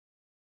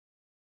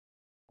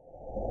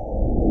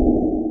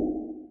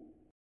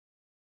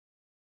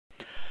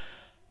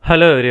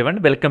Hello everyone,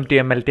 welcome to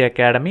MLT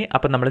Academy.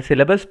 അപ്പോൾ നമ്മൾ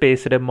syllabus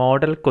based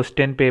model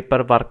question paper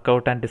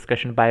work out and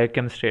discussion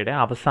ബയോകെമിസ്ട്രിയുടെ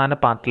അവസാന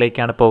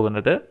പാർട്ടിലേക്കാണ്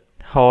പോകുന്നത്.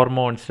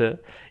 Hormones,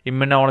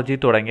 immunology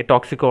തുടങ്ങിയ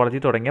toxicology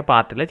തുടങ്ങിയ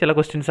പാർട്ടിലെ ചില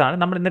ക്വസ്റ്റ്യൻസ് ആണ്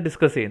നമ്മൾ ഇന്ന്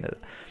ഡിസ്കസ് ചെയ്യുന്നത്.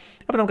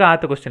 അപ്പോൾ നമുക്ക്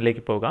ആദ്യത്തെ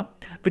ക്വസ്റ്റ്യനിലേക്ക് പോകാം.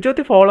 Which of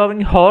the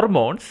following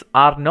hormones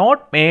are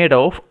not made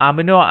of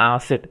amino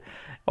acid?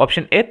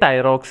 Option A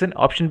thyroxine,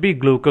 option B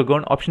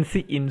glucagon, option C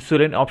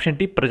insulin, option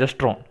D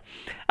progesterone.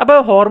 അപ്പോൾ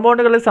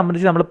ഹോർമോണുകളെ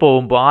സംബന്ധിച്ച് നമ്മൾ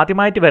പോകുമ്പോൾ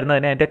ആദ്യമായിട്ട് വരുന്നത്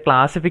തന്നെ അതിൻ്റെ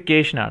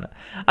ക്ലാസിഫിക്കേഷനാണ്.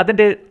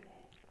 അതിൻ്റെ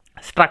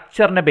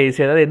സ്ട്രക്ചറിനെ ബേസ്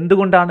ചെയ്ത് അത്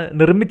എന്തുകൊണ്ടാണ്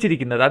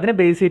നിർമ്മിച്ചിരിക്കുന്നത് അതിനെ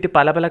ബേസ് ചെയ്തിട്ട്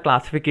പല പല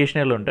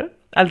ക്ലാസിഫിക്കേഷനുകളുണ്ട്.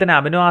 അതിൽ തന്നെ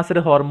അമിനോ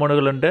ആസിഡ്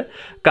ഹോർമോണുകളുണ്ട്,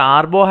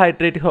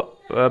 കാർബോഹൈഡ്രേറ്റ്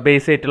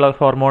ബേസ് ചെയ്തിട്ടുള്ള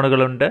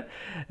ഹോർമോണുകളുണ്ട്,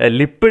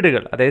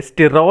 ലിപ്പിഡുകൾ അതായത്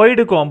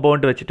സ്റ്റിറോയിഡ്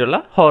കോമ്പൗണ്ട് വെച്ചിട്ടുള്ള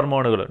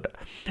ഹോർമോണുകളുണ്ട്.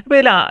 അപ്പോൾ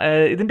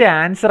ഇതിൻ്റെ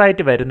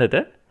ആൻസറായിട്ട്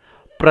വരുന്നത്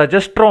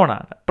പ്രൊജസ്ട്രോൺ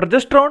ആണ്.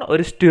 പ്രൊജസ്ട്രോൺ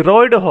ഒരു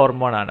സ്റ്റിറോയിഡ്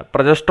ഹോർമോണാണ്.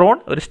 പ്രൊജസ്ട്രോൺ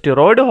ഒരു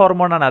സ്റ്റിറോയിഡ്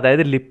ഹോർമോണാണ്.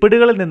 അതായത്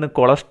ലിപ്പിഡുകളിൽ നിന്ന്,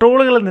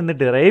 കൊളസ്ട്രോളുകളിൽ നിന്ന്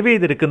ഡിറൈവ്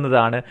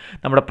ചെയ്തെടുക്കുന്നതാണ്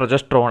നമ്മുടെ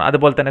പ്രൊജസ്ട്രോൺ.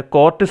 അതുപോലെ തന്നെ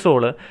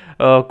കോർട്ടിസോള്,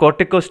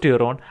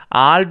 കോർട്ടിക്കോസ്റ്റീറോൺ,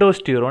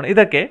 ആൾഡോസ്റ്റീറോൺ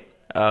ഇതൊക്കെ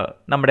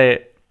നമ്മുടെ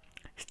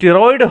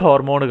സ്റ്റിറോയിഡ്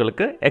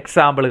ഹോർമോണുകൾക്ക്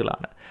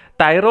എക്സാമ്പിളുകളാണ്.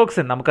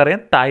 തൈറോക്സിൻ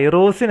നമുക്കറിയാം,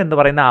 തൈറോസിൻ എന്ന്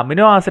പറയുന്ന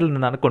അമിനോ ആസിഡിൽ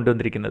നിന്നാണ്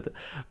കൊണ്ടുവന്നിരിക്കുന്നത്.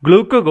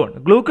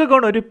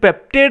 ഗ്ലൂക്കഗോൺ ഒരു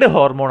പെപ്റ്റൈഡ്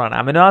ഹോർമോണാണ്.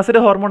 അമിനോ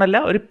ആസിഡ് ഹോർമോൺ അല്ല,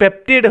 ഒരു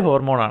പെപ്റ്റൈഡ്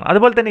ഹോർമോണാണ്.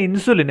 അതുപോലെ തന്നെ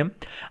ഇൻസുലിനും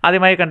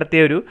ആദ്യമായി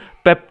കണ്ടെത്തിയ ഒരു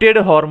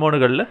പെപ്റ്റൈഡ്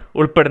ഹോർമോണുകളിൽ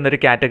ഉൾപ്പെടുന്ന ഒരു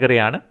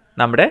കാറ്റഗറിയാണ്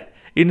നമ്മുടെ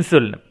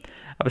ഇൻസുലിനും.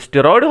 അപ്പോൾ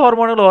സ്റ്റിറോയിഡ്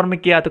ഹോർമോണുകൾ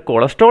ഓർമ്മിക്കുക, അത്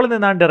കൊളസ്ട്രോളിൽ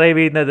നിന്നാണ് ഡിറൈവ്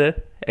ചെയ്യുന്നത്.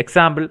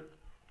 Example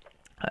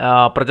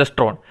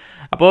progesterone.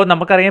 അപ്പോൾ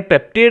നമുക്കറിയാം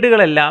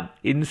പെപ്റ്റൈഡുകളെല്ലാം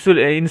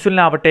ഇൻസുലിൻ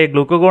ആവട്ടെ,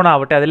 ഗ്ലൂക്കഗോൺ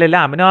ആവട്ടെ,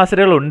 അതിലെല്ലാം അമിനോ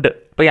ആസിഡുകളുണ്ട്.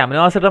 അപ്പോൾ ഈ അമിനോ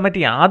ആസിഡുമായി മറ്റ്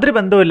യാതൊരു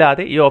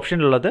ബന്ധവുമില്ലാതെ ഈ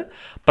ഓപ്ഷനിലുള്ളത്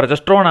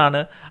പ്രൊജസ്ട്രോൺ ആണ്.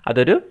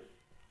 അതൊരു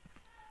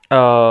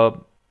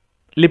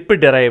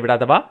ലിപ്പിഡ് ഡിറൈവ്ഡ്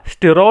അഥവാ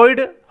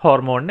സ്റ്റിറോയിഡ്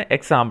ഹോർമോണിന്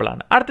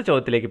എക്സാമ്പിളാണ്. അടുത്ത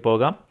ചോദ്യത്തിലേക്ക്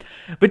പോകാം.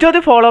 Which of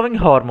the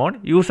following hormone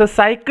uses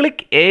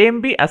cyclic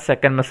AMP as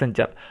second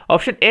Messenger?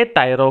 Option A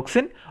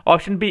thyroxine,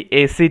 option B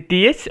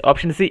ACTH,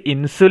 option C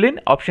insulin,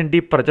 option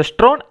D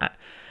progesterone.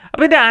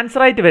 അപ്പോൾ ഇതിൻ്റെ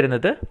ആൻസറായിട്ട്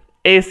വരുന്നത്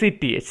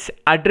ACTH,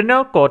 Adreno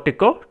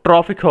cortico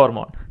trophic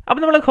hormone.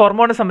 അപ്പോൾ നമ്മൾ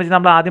ഹോർമോണിനെ സംബന്ധിച്ച്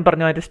നമ്മൾ ആദ്യം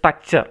പറഞ്ഞു അതിൻ്റെ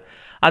സ്ട്രക്ചർ,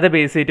 അത്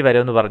ബേസ് ചെയ്തിട്ട്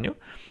വരുമെന്ന് പറഞ്ഞു.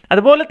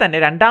 അതുപോലെ തന്നെ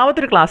രണ്ടാമത്തെ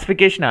ഒരു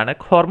ക്ലാസിഫിക്കേഷനാണ്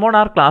hormone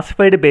R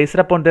classified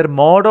based upon there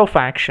mode of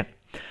action.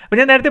 അപ്പോൾ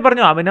ഞാൻ നേരത്തെ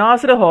പറഞ്ഞു അമിനോ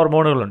ആസിഡ്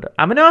ഹോർമോണുകളുണ്ട്.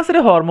 അമിനോ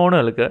ആസിഡ്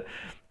ഹോർമോണുകൾക്ക്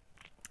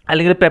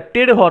അല്ലെങ്കിൽ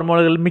പെപ്റ്റൈഡ്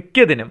ഹോർമോണുകൾ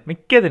മിക്കതിനും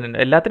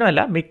എല്ലാത്തിനും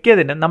അല്ല,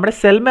 മിക്കതിനും നമ്മുടെ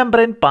സെൽ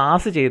മെംബ്രെയിൻ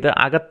പാസ് ചെയ്ത്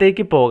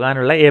അകത്തേക്ക്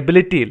പോകാനുള്ള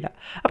എബിലിറ്റി ഇല്ല.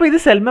 അപ്പോൾ ഇത്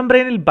സെൽ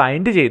മെംബ്രെയിനിൽ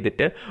ബൈൻഡ്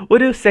ചെയ്തിട്ട്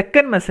ഒരു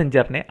സെക്കൻഡ്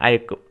മെസ്സഞ്ചറിനെ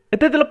അയക്കും.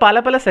 ഇത്തരത്തിലുള്ള പല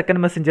പല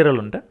സെക്കൻഡ്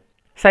മെസ്സഞ്ചറുകളുണ്ട്.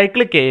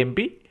 സൈക്ലിക് AMP,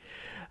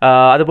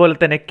 അതുപോലെ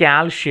തന്നെ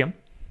കാൽഷ്യം,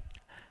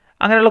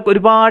 അങ്ങനെയുള്ള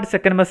ഒരുപാട്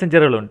സെക്കൻഡ്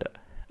മെസ്സഞ്ചറുകളുണ്ട്.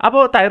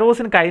 അപ്പോൾ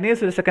തൈറോസിൻ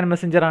കൈനേസ് ഒരു സെക്കൻഡ്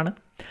മെസ്സഞ്ചറാണ്.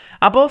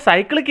 അപ്പോൾ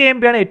സൈക്ലിക്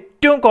AMP ആണ്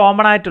ഏറ്റവും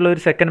കോമൺ ആയിട്ടുള്ള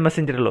ഒരു സെക്കൻഡ്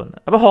മെസ്സഞ്ചറിലൊന്ന്.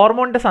 അപ്പോൾ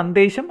ഹോർമോണിൻ്റെ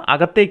സന്ദേശം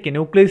അകത്തേക്ക്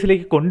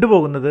ന്യൂക്ലിയസിലേക്ക്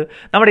കൊണ്ടുപോകുന്നത്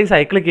നമ്മുടെ ഈ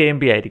സൈക്ലിക്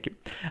AMP ആയിരിക്കും.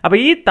 അപ്പോൾ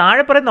ഈ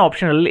താഴെ പറയുന്ന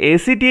ഓപ്ഷനുകളിൽ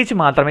ACTH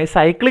മാത്രമേ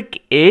സൈക്ലിക്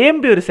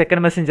AMP ഒരു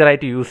സെക്കൻഡ്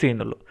മെസ്സഞ്ചറായിട്ട് യൂസ്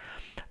ചെയ്യുന്നുള്ളൂ.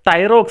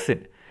 തൈറോക്സിൻ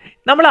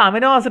നമ്മൾ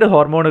അമിനോ ആസിഡ്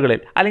ഹോർമോണുകളിൽ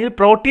അല്ലെങ്കിൽ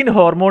പ്രോട്ടീൻ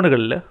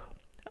ഹോർമോണുകളിൽ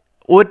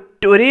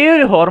ഒരേ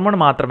ഒരു ഹോർമോൺ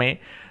മാത്രമേ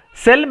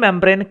സെൽ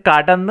മെംബ്രെയിൻ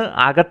കടന്ന്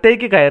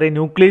അകത്തേക്ക് കയറി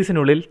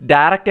ന്യൂക്ലിയസിനുള്ളിൽ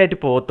ഡയറക്റ്റായിട്ട്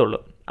പോകത്തുള്ളൂ.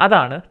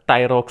 അതാണ്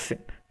തൈറോക്സിൻ.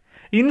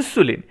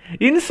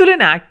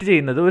 ഇൻസുലിൻ ആക്ട്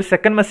ചെയ്യുന്നത് ഒരു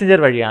സെക്കൻഡ് മെസ്സഞ്ചർ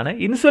വഴിയാണ്.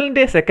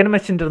 ഇൻസുലിൻ്റെ സെക്കൻഡ്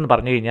മെസ്സഞ്ചർ എന്ന്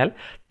പറഞ്ഞു കഴിഞ്ഞാൽ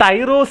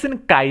തൈറോസിൻ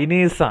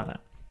കൈനേസ് ആണ്.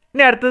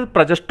 ഇനി അടുത്തത്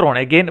പ്രൊജസ്ട്രോൺ.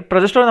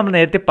 പ്രൊജസ്ട്രോൺ നമ്മൾ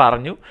നേരത്തെ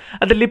പറഞ്ഞു,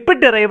 അത്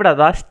ലിപ്പിഡ് ഡിറൈവ്ഡ്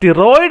അഥവാ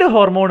സ്റ്റിറോയിഡ്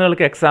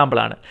ഹോർമോണുകൾക്ക്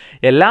എക്സാമ്പിളാണ്.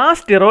 എല്ലാ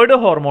സ്റ്റിറോയിഡ്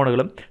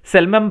ഹോർമോണുകളും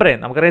സെൽ മെംബ്രെയിൻ,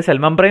 നമുക്കറിയാം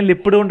സെൽ മെംബ്രെയിൻ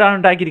ലിപ്പിഡ് കൊണ്ടാണ്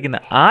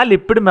ഉണ്ടാക്കിയിരിക്കുന്നത്. ആ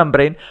ലിപ്പിഡ്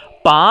മെംബ്രെയിൻ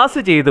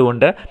പാസ്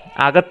ചെയ്തുകൊണ്ട്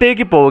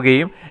അകത്തേക്ക്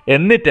പോവുകയും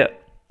എന്നിട്ട്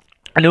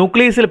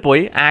ന്യൂക്ലിയസിൽ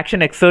പോയി ആക്ഷൻ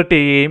എക്സേർട്ട്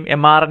ചെയ്യുകയും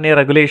mRNA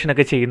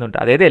റെഗുലേഷനൊക്കെ ചെയ്യുന്നുണ്ട്.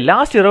 അതായത് എല്ലാ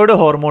സ്റ്റിറോയിഡ്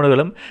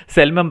ഹോർമോണുകളും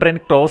സെൽ മെംബ്രെയിൻ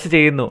ക്രോസ്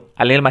ചെയ്യുന്നു.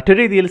 അല്ലെങ്കിൽ മറ്റൊരു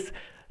രീതിയിൽ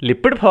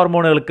ലിപ്പിഡ്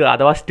ഹോർമോണുകൾക്ക്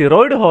അഥവാ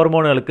സ്റ്റിറോയിഡ്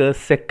ഹോർമോണുകൾക്ക്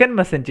സെക്കൻഡ്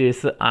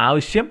മെസ്സഞ്ചേഴ്സ്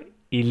ആവശ്യം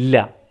ഇല്ല.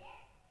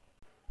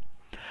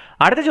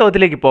 അടുത്ത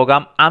ചോദ്യത്തിലേക്ക്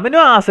പോകാം. Amino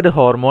acid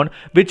hormone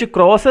which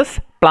crosses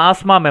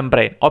plasma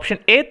membrane? Option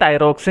A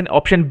thyroxine,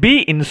 option B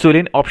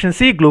insulin, option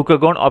C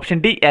glucagon, option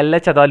D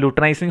LH അഥവാ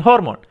ലൂട്ടനൈസിങ്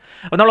ഹോർമോൺ.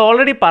 അപ്പോൾ നമ്മൾ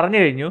ഓൾറെഡി പറഞ്ഞു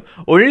കഴിഞ്ഞു,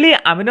 only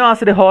amino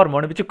acid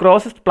hormone which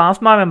crosses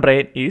plasma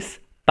membrane is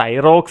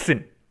thyroxine.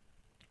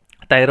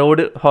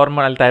 Thyroid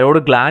hormone അല്ലെങ്കിൽ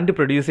thyroid gland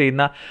produce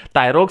ചെയ്യുന്ന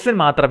thyroxine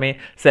മാത്രമേ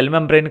cell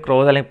membrane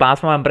close അല്ലെങ്കിൽ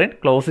plasma membrane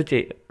close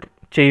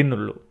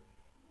ചെയ്യുന്നുള്ളൂ.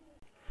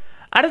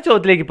 അടുത്ത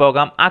ചോദ്യത്തിലേക്ക്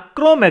പോകാം.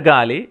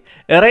 Acromegaly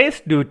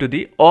errors due to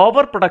the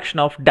over production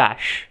of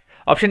dash?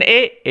 Option A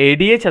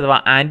ADH അഥവാ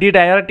anti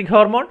ഡയററ്റിക്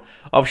hormone,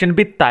 option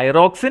B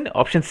thyroxine,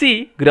 option C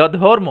growth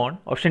hormone,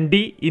 option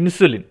D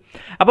insulin.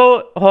 അപ്പോൾ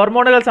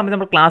ഹോർമോണുകൾ സംബന്ധിച്ച്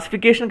നമ്മൾ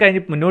ക്ലാസിഫിക്കേഷൻ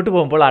കഴിഞ്ഞ് മുന്നോട്ട്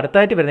പോകുമ്പോൾ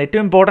അടുത്തായിട്ട് വരുന്ന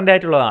ഏറ്റവും ഇമ്പോർട്ടൻ്റ്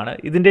ആയിട്ടുള്ളതാണ്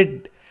ഇതിൻ്റെ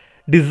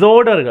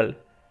ഡിസോർഡറുകൾ,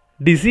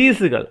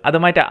 ഡിസീസുകൾ.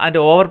 അതുമായിട്ട് അതിൻ്റെ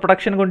ഓവർ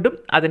പ്രൊഡക്ഷൻ കൊണ്ടും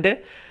അതിൻ്റെ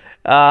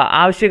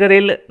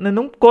ആവശ്യകതയിൽ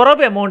നിന്നും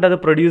കുറവ് എമൗണ്ട് അത്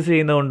പ്രൊഡ്യൂസ്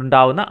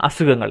ചെയ്യുന്നതുകൊണ്ടുണ്ടാവുന്ന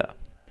അസുഖങ്ങൾ.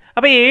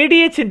 അപ്പോൾ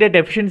ADHൻ്റെ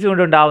ഡെഫിഷ്യൻസി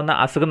കൊണ്ടുണ്ടാകുന്ന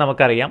അസുഖം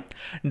നമുക്കറിയാം,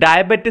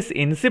 ഡയബറ്റിസ്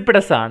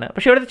ഇൻസിപ്പിഡസ് ആണ്.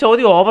 പക്ഷേ ഇവിടുത്തെ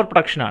ചോദ്യം ഓവർ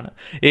പ്രൊഡക്ഷനാണ്.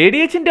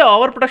 ADHൻ്റെ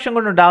ഓവർ പ്രൊഡക്ഷൻ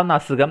കൊണ്ടുണ്ടാകുന്ന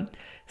അസുഖം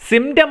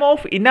symptom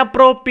of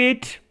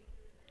inappropriate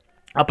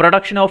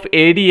production of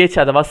ADH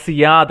അഥവാ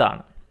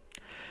സിയാദാണ്.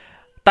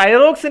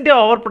 തൈറോക്സിൻ്റെ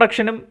ഓവർ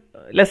പ്രൊഡക്ഷനും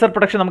ലെസർ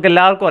പ്രൊഡക്ഷൻ നമുക്ക്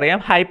എല്ലാവർക്കും അറിയാം.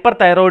 Hyper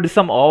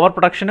thyroidism over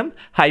പ്രൊഡക്ഷനും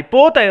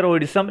hypo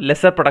thyroidism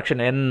lesser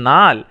പ്രൊഡക്ഷനും.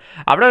 എന്നാൽ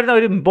അവിടെ വരുന്ന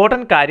ഒരു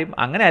ഇമ്പോർട്ടൻറ്റ് കാര്യം,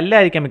 അങ്ങനെ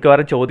അല്ലായിരിക്കാം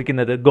മിക്കവാറും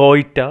ചോദിക്കുന്നത്.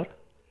 ഗോയിറ്റർ,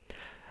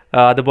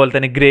 അതുപോലെ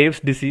തന്നെ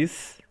ഗ്രേവ്സ് ഡിസീസ്,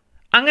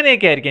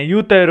 അങ്ങനെയൊക്കെ ആയിരിക്കും.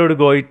 യൂതൈറോയിഡ്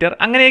ഗോയിറ്റർ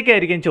അങ്ങനെയൊക്കെ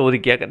ആയിരിക്കും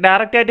ചോദിക്കുക.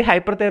 ഡയറക്റ്റായിട്ട്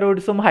ഹൈപ്പർ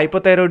തൈറോയിഡിസവും ഹൈപ്പോ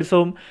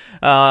തൈറോയിഡിസവും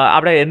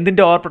അവിടെ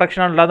എന്തിൻ്റെ ഓവർ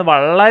പ്രൊഡക്ഷനാണുള്ളതെന്ന്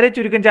വളരെ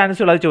ചുരുക്കം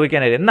ചാൻസ് ഉള്ളത്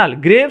ചോദിക്കാനായിരിക്കും. എന്നാൽ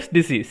ഗ്രേവ്സ്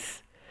ഡിസീസ്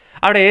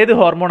അവിടെ ഏത്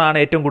ഹോർമോണാണ്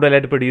ഏറ്റവും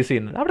കൂടുതലായിട്ട് പ്രൊഡ്യൂസ്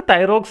ചെയ്യുന്നത്? അവിടെ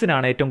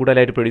തൈറോക്സിനാണ് ഏറ്റവും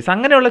കൂടുതലായിട്ട് പ്രൊഡ്യൂസ്.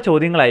 അങ്ങനെയുള്ള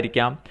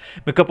ചോദ്യങ്ങളായിരിക്കാം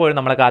മിക്കപ്പോഴും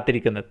നമ്മളെ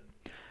കാത്തിരിക്കുന്നത്.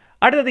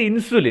 അടുത്തത്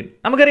ഇൻസുലിൻ.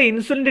 നമുക്കറിയാം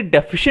ഇൻസുലിൻ്റെ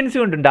deficiency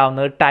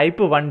കൊണ്ടുണ്ടാകുന്നത്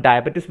type 1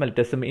 diabetes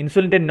മെലിറ്റസും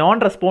ഇൻസുലിൻ്റെ non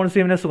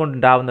responsiveness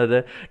കൊണ്ടുണ്ടാകുന്നത്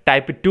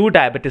type 2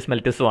 diabetes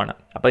മെലിറ്റസുമാണ്.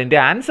 അപ്പോൾ ഇതിൻ്റെ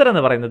ആൻസർ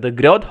എന്ന് പറയുന്നത്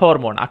ഗ്രോത്ത്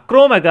ഹോർമോൺ.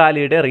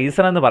 അക്രോമെഗാലിയുടെ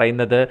റീസൺ എന്ന്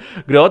പറയുന്നത്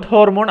ഗ്രോത്ത്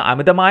ഹോർമോൺ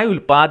അമിതമായി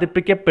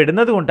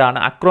ഉൽപ്പാദിപ്പിക്കപ്പെടുന്നത് കൊണ്ടാണ്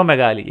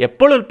അക്രോമെഗാലി.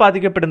 എപ്പോൾ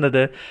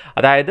ഉൽപ്പാദിക്കപ്പെടുന്നത്?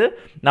 അതായത്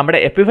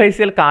നമ്മുടെ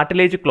എപ്പിഫൈസിയൽ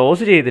കാർട്ടിലേജ്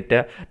ക്ലോസ് ചെയ്തിട്ട്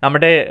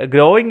നമ്മുടെ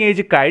ഗ്രോയിങ്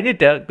ഏജ്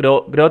കഴിഞ്ഞിട്ട്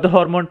ഗ്രോത്ത്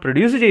ഹോർമോൺ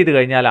പ്രൊഡ്യൂസ് ചെയ്ത്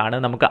കഴിഞ്ഞാലാണ്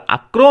നമുക്ക്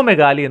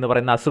അക്രോമെഗാലി എന്ന്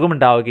പറയുന്ന അസുഖം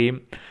ഉണ്ടാവുകയും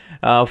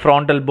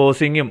ഫ്രോണ്ടൽ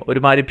ബോസിങ്ങും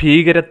ഒരുമാതിരി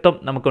ഭീകരത്വം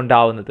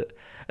നമുക്കുണ്ടാവുന്നത്.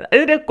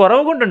 ഇതിൻ്റെ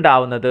കുറവ്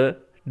കൊണ്ടുണ്ടാവുന്നത്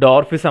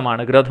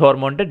ഡോർഫിസമാണ്, ഗ്രോത്ത്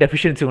ഹോർമോണിൻ്റെ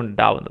ഡെഫിഷ്യൻസി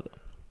കൊണ്ടുണ്ടാവുന്നത്.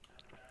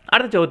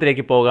 അടുത്ത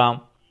ചോദ്യത്തിലേക്ക് പോകാം.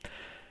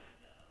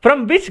 From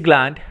which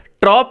gland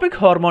tropic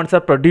hormones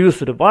are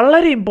produced?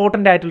 വളരെ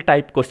ഇമ്പോർട്ടൻ്റ് ആയിട്ടുള്ള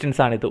ടൈപ്പ്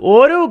ക്വസ്റ്റ്യൻസ് ആണിത്.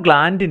 ഓരോ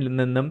ഗ്ലാൻഡിൽ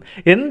നിന്നും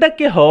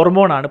എന്തൊക്കെ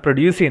ഹോർമോണാണ്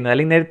പ്രൊഡ്യൂസ് ചെയ്യുന്നത്,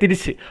 അല്ലെങ്കിൽ നേരെ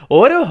തിരിച്ച്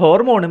ഓരോ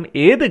ഹോർമോണും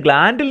ഏത്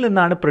ഗ്ലാൻഡിൽ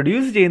നിന്നാണ്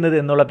പ്രൊഡ്യൂസ് ചെയ്യുന്നത്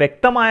എന്നുള്ള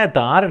വ്യക്തമായ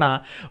ധാരണ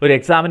ഒരു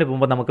എക്സാമിന്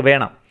പോകുമ്പോൾ നമുക്ക്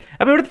വേണം.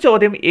 അപ്പോൾ ഇവിടുത്തെ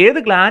ചോദ്യം, ഏത്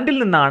ഗ്ലാൻഡിൽ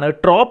നിന്നാണ്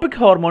ട്രോപ്പിക്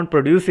ഹോർമോൺ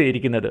പ്രൊഡ്യൂസ്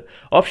ചെയ്തിരിക്കുന്നത്?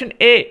 Option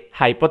A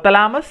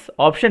hypothalamus,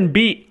 option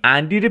B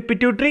anterior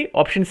pituitary,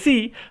 option C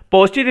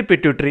posterior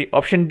pituitary,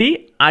 option D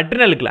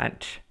adrenal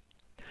gland.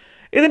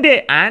 ഇതിൻ്റെ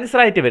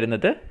ആൻസറായിട്ട്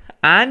വരുന്നത്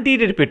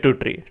ആൻറ്റീരിയർ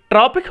പിറ്റ്യൂട്ടറി.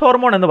 ട്രോപ്പിക്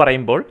ഹോർമോൺ എന്ന്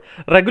പറയുമ്പോൾ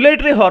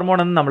റെഗുലേറ്ററി ഹോർമോൺ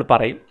എന്ന് നമ്മൾ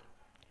പറയും.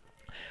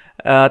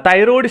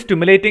 Thyroid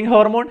stimulating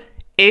hormone,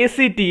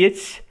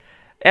 ACTH,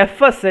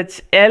 FSH,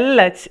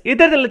 LH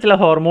ഇത്തരത്തിലുള്ള ചില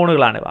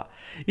ഹോർമോണുകളാണിവ.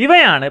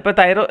 ഇവയാണ് ഇപ്പോൾ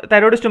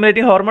തൈറോയ്ഡ്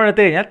സ്റ്റിമുലേറ്റിംഗ് ഹോർമോൺ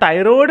എടുത്തു കഴിഞ്ഞാൽ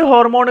തൈറോയ്ഡ്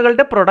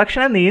ഹോർമോണുകളുടെ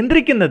പ്രൊഡക്ഷനെ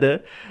നിയന്ത്രിക്കുന്നത്,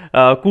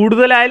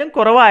 കൂടുതലായാലും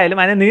കുറവായാലും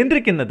അതിനെ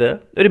നിയന്ത്രിക്കുന്നത്,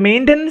 ഒരു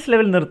മെയിൻ്റനൻസ്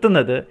ലെവൽ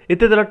നിർത്തുന്നത്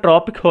ഇത്തരത്തിലുള്ള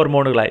ട്രോപ്പിക്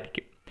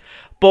ഹോർമോണുകളായിരിക്കും.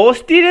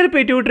 പോസ്റ്റീരിയർ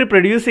പിറ്റ്യൂട്ടറി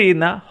പ്രൊഡ്യൂസ്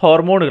ചെയ്യുന്ന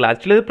ഹോർമോണുകൾ,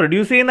 ആക്ച്വലി ഇത്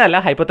പ്രൊഡ്യൂസ് ചെയ്യുന്നതല്ല,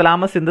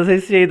 ഹൈപ്പോതലാമസ്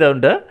സിന്തസൈസ്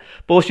ചെയ്തുകൊണ്ട്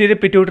പോസ്റ്റീരിയർ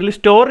പിറ്റ്യൂട്ടറിയിൽ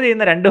സ്റ്റോർ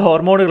ചെയ്യുന്ന 2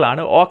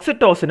 ഹോർമോണുകളാണ്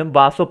ഓക്സിറ്റോസിനും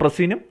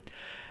വാസോപ്രസിനും.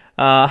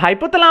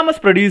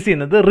 ഹൈപ്പോതലാമസ് പ്രൊഡ്യൂസ്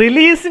ചെയ്യുന്നത്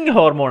റിലീസിങ്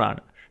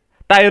ഹോർമോണാണ്.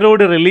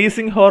 Thyroid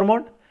releasing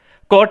hormone,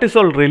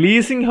 cortisol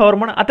releasing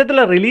hormone,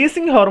 അത്തരത്തിലുള്ള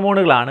റിലീസിങ്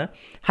ഹോർമോണുകളാണ്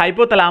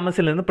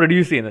ഹൈപ്പോതലാമസിൽ നിന്ന്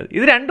പ്രൊഡ്യൂസ് ചെയ്യുന്നത്.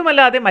 ഇത്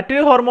രണ്ടുമല്ലാതെ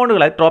മറ്റൊരു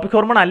ഹോർമോണുകൾ, ട്രോപ്പിക്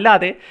ഹോർമോൺ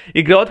അല്ലാതെ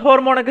ഈ ഗ്രോത്ത്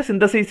ഹോർമോണൊക്കെ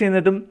സിന്തസൈസ്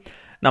ചെയ്യുന്നതും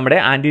നമ്മുടെ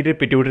ആൻറ്റീരിയർ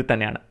പിറ്റ്യൂട്ടറി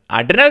തന്നെയാണ്.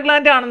 അഡ്രിനൽ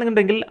ഗ്ലാൻഡ്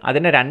ആണെന്നുണ്ടെങ്കിൽ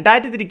അതിനെ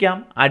രണ്ടായിട്ട് തിരിക്കാം.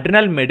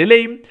 Adrenal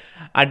മെഡുലയും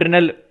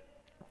adrenal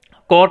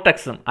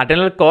കോർട്ടക്സും.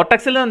 Adrenal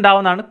കോർട്ടക്സിൽ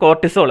നിന്നുണ്ടാവുന്നതാണ്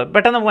cortisol.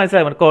 പെട്ടെന്ന് നമുക്ക്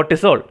മനസ്സിലാകും,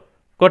 കോർട്ടിസോൾ,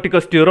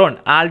 കോർട്ടിക്കോസ്റ്റ്യൂറോൺ,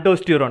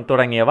 ആൽഡോസ്റ്റ്യൂറോൺ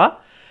തുടങ്ങിയവ.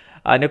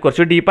 അതിനെ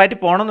കുറച്ച് ഡീപ്പായിട്ട്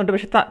പോകണമെന്നുണ്ട്,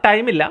 പക്ഷേ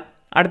ടൈമില്ല.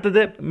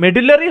 അടുത്തത്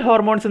മെഡുലറി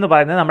ഹോർമോൺസ് എന്ന്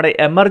പറയുന്നത് നമ്മുടെ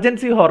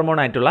എമർജൻസി ഹോർമോൺ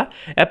ആയിട്ടുള്ള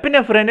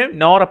എപ്പിനെഫ്രിനും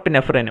നോർ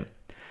എപ്പിനെഫ്രിനും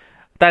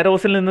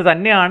തൈറോസിൽ നിന്ന്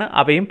തന്നെയാണ്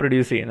അവയും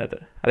പ്രൊഡ്യൂസ് ചെയ്യുന്നത്.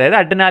 അതായത്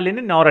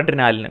അഡ്രിനാലിനും നോർ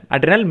അഡ്രിനാലിനും.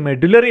 അഡ്രിനൽ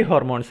മെഡുലറി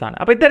ഹോർമോൺസ് ആണ്.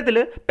 അപ്പോൾ ഇത്തരത്തിൽ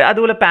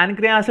അതുപോലെ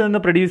പാൻക്രിയാസിൽ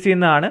നിന്ന് പ്രൊഡ്യൂസ്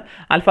ചെയ്യുന്നതാണ്,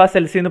 ആൽഫ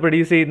സെൽസിൽ നിന്ന്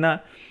പ്രൊഡ്യൂസ് ചെയ്യുന്ന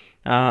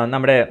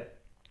നമ്മുടെ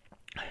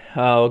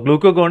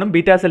ഗ്ലൂക്കോഗോണും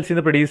ബീറ്റാ സെൽസിൽ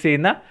നിന്ന് പ്രൊഡ്യൂസ്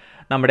ചെയ്യുന്ന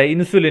നമ്മുടെ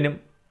ഇൻസുലിനും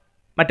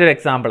മറ്റൊരു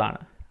എക്സാമ്പിളാണ്.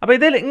 അപ്പോൾ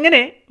ഇതിൽ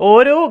ഇങ്ങനെ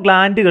ഓരോ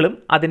ഗ്ലാൻഡുകളും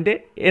അതിൻ്റെ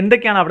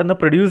എന്തൊക്കെയാണ് അവിടെ നിന്ന്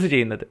പ്രൊഡ്യൂസ്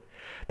ചെയ്യുന്നത്.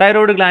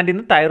 തൈറോയ്ഡ് ഗ്ലാൻഡിൽ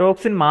നിന്ന്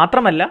തൈറോക്സിൻ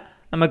മാത്രമല്ല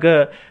നമുക്ക്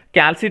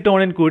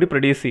കാൽസിറ്റോണിൻ കൂടി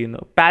പ്രൊഡ്യൂസ് ചെയ്യുന്നു.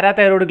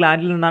 പാരാതൈറോയ്ഡ്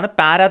ഗ്ലാൻഡിൽ നിന്നാണ്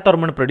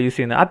പാരാതോർമോൺ പ്രൊഡ്യൂസ്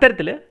ചെയ്യുന്നത്.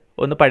 അത്തരത്തിൽ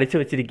ഒന്ന് പഠിച്ചു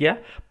വെച്ചിരിക്കുക.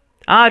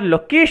 ആ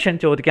ലൊക്കേഷൻ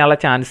ചോദിക്കാനുള്ള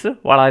ചാൻസ്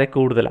വളരെ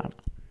കൂടുതലാണ്.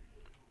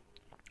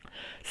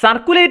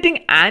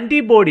 Circulating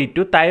antibody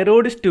to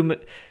thyroid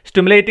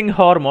stimulating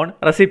hormone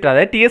റെസിപ്റ്റർ,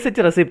 അതായത് TSH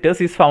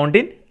receptors is found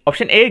in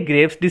option A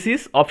Graves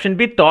disease, option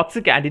B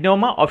toxic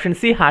adenoma, option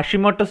C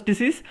Hashimoto's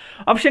disease,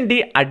 option D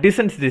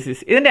Addison's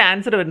disease. ഇതിൻ്റെ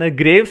ആൻസർ വരുന്നത്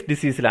ഗ്രേവ്സ്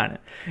ഡിസീസിലാണ്.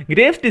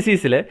 ഗ്രേവ്സ്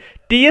ഡിസീസിൽ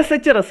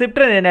TSH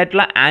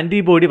റെസിപ്റ്ററിനായിട്ടുള്ള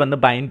ആൻറ്റിബോഡി വന്ന്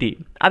bind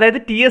ചെയ്യും. അതായത്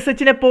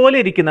TSHനെ പോലെ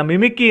ഇരിക്കുന്ന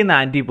mimic ചെയ്യുന്ന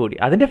antibody.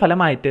 അതിൻ്റെ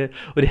ഫലമായിട്ട്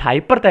ഒരു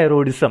ഹൈപ്പർ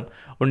തൈറോയിഡിസം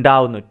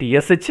ഉണ്ടാവുന്നു.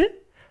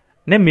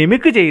 TSHനെ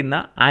മിമിക് ചെയ്യുന്ന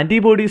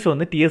ആൻറ്റിബോഡീസ്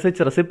ഒന്ന് TSH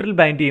റെസിപ്റ്ററിൽ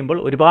ബൈൻഡ് ചെയ്യുമ്പോൾ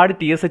ഒരുപാട്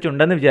TSH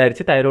ഉണ്ടെന്ന്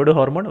വിചാരിച്ച് തൈറോയ്ഡ്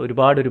ഹോർമോൺ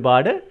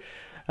ഒരുപാട്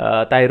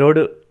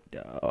thyroid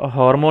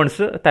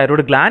hormones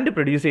thyroid gland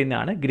produce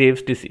ചെയ്യുന്നതാണ്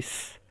ഗ്രേവ്സ് ഡിസീസ്.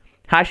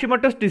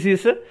 ഹാഷിമോട്ടോസ്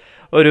ഡിസീസ്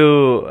ഒരു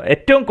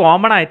ഏറ്റവും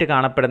കോമൺ ആയിട്ട്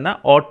കാണപ്പെടുന്ന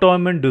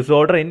ഓട്ടോഇമ്യൂൺ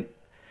ഡിസോർഡർ ഇൻ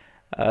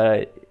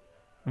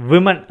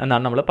വിമൻ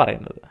എന്നാണ് നമ്മൾ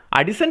പറയുന്നത്.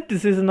 അഡിസൺ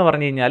ഡിസീസ് എന്ന്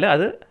പറഞ്ഞു കഴിഞ്ഞാൽ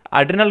അത്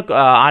അഡ്രിനൽ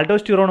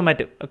ആൾഡോസ്റ്റ്യൂറോണും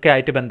ഒക്കെ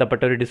ആയിട്ട്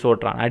ബന്ധപ്പെട്ട ഒരു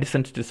ഡിസോർഡറാണ്,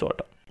 അഡിസൺസ്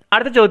ഡിസോർഡർ.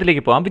 അടുത്ത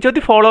ചോദ്യത്തിലേക്ക് പോകാം. Which of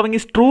the following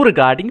is true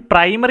regarding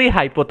primary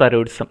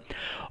hypothyroidism?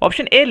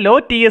 Option A law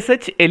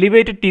TSH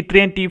elevated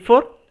T3 and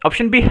T4,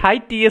 option B high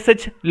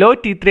TSH law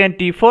T3 and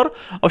T4,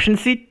 option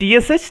C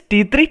TSH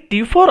T3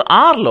 T4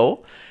 R law,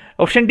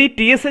 option D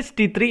TSH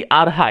T3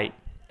 R high.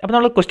 അപ്പോൾ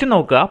നമ്മൾ question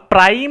നോക്കുക,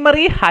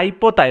 primary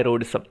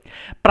hypothyroidism.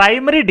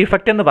 Primary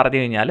defect എന്ന് പറഞ്ഞു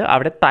കഴിഞ്ഞാൽ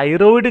അവിടെ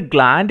thyroid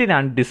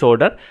ഗ്ലാൻഡിനാണ്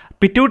disorder,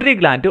 pituitary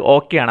gland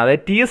okay ആണ്,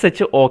 അതായത്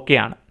TSH okay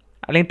ആണ്,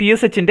 അല്ലെങ്കിൽ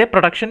TSHൻ്റെ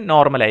പ്രൊഡക്ഷൻ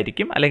നോർമൽ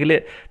ആയിരിക്കും, അല്ലെങ്കിൽ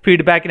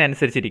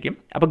ഫീഡ്ബാക്കിനനുസരിച്ചിരിക്കും.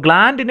 അപ്പോൾ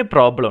ഗ്ലാൻഡിന്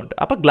പ്രോബ്ലം ഉണ്ട്.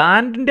 അപ്പോൾ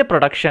ഗ്ലാൻഡിൻ്റെ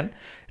പ്രൊഡക്ഷൻ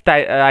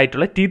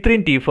ആയിട്ടുള്ള T3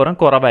 T4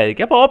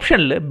 കുറവായിരിക്കും. അപ്പോൾ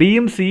ഓപ്ഷനിൽ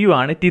Bയും Cയും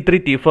ആണ് T3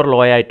 T4 ലോ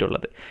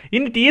ആയിട്ടുള്ളത്.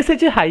 ഇനി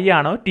TSH ഹൈ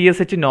ആണോ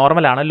TSH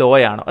നോർമൽ ആണോ ലോ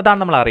ആണോ അതാണ്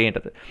നമ്മൾ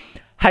അറിയേണ്ടത്.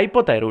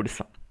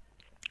 ഹൈപ്പോതൈറോയിഡിസം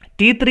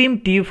T3യും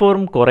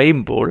T4ഉം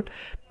കുറയുമ്പോൾ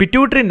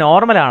പിറ്റ്യൂട്ടറി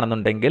നോർമൽ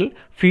ആണെന്നുണ്ടെങ്കിൽ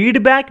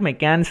ഫീഡ്ബാക്ക്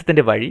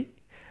മെക്കാനിസത്തിൻ്റെ വഴി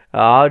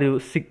ആ ഒരു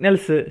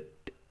സിഗ്നൽസ്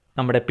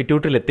നമ്മുടെ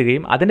പിറ്റ്യൂട്ടറിയിൽ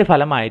എത്തുകയും അതിൻ്റെ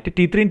ഫലമായിട്ട്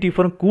T3യും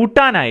T4ഉം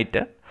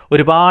കൂട്ടാനായിട്ട്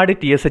ഒരുപാട്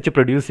TSH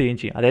പ്രൊഡ്യൂസ് ചെയ്യുകയും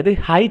ചെയ്യും. അതായത്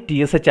ഹൈ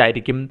TSH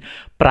ആയിരിക്കും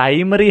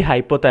പ്രൈമറി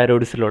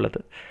ഹൈപ്പോതൈറോയിഡിസിലുള്ളത്.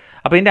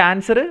 അപ്പോൾ ഇതിൻ്റെ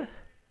answer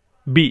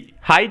B,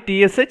 high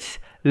TSH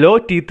law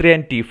T3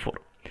 and T4.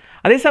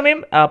 അതേസമയം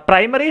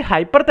പ്രൈമറി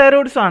ഹൈപ്പർ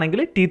തൈറോയിഡിസം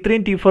ആണെങ്കിൽ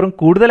T3യും T4ഉം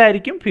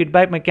കൂടുതലായിരിക്കും,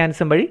 ഫീഡ്ബാക്ക്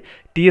മെക്കാനിസം വഴി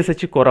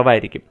TSH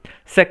കുറവായിരിക്കും.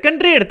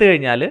 സെക്കൻഡറി എടുത്തു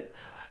കഴിഞ്ഞാൽ,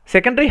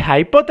 സെക്കൻഡറി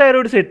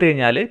ഹൈപ്പോതൈറോയിഡിസം എടുത്തു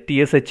കഴിഞ്ഞാൽ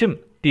TSHും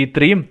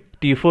T3യും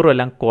T4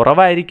 എല്ലാം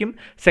കുറവായിരിക്കും.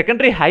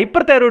 സെക്കൻഡറി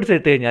ഹൈപ്പർ തൈറോയിഡിസം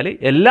എടുത്തു കഴിഞ്ഞാൽ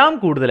എല്ലാം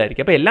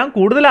കൂടുതലായിരിക്കും. അപ്പോൾ എല്ലാം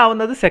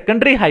കൂടുതലാവുന്നത്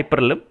സെക്കൻഡറി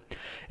ഹൈപ്പറിലും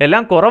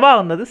എല്ലാം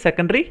കുറവാകുന്നത്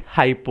സെക്കൻഡറി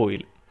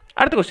ഹൈപ്പോയിൽ.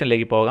 അടുത്ത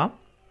ക്വസ്റ്റ്യനിലേക്ക് പോകാം.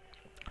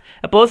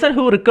 A person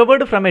who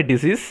recovered from A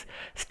disease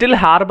still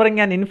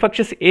harbouring an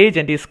infectious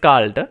agent is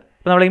called.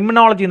 അപ്പോൾ നമ്മൾ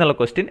ഇമ്മ്യൂണോളജി എന്നുള്ള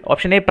question.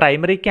 Option A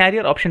primary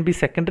carrier, option B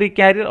secondary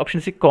carrier, option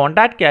C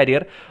contact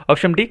carrier,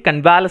 option D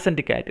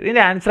കൺവാലസെൻറ്റ് carrier.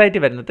 ഇതിൻ്റെ answer ആയിട്ട്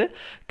വരുന്നത്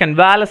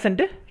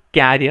കൺവാലസെൻറ്റ്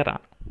carrier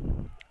ആണ്.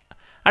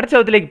 അടുത്ത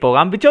ചോദ്യത്തിലേക്ക്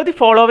പോകാം. Which of the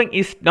following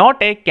is not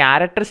A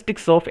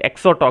characteristics of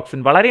exotoxin.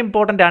 വളരെ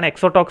ഇമ്പോർട്ടൻ്റ് ആണ്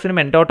എക്സോടോക്സിനും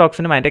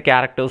എൻഡോടോക്സിനും അതിൻ്റെ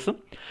ക്യാരക്ടേഴ്സും.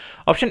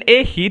 Option A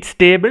heat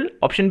stable,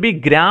 option B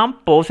gram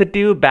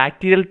positive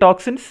bacterial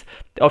toxins,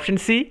 option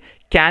C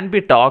can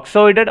be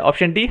ടോക്സോയിഡഡ്,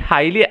 option D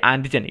highly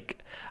antigenic.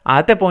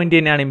 ആദ്യത്തെ പോയിന്റ്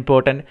തന്നെയാണ്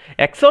important.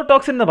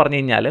 Exotoxin എന്ന് പറഞ്ഞു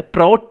കഴിഞ്ഞാൽ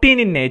protein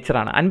in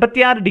നേച്ചറാണ്.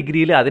 56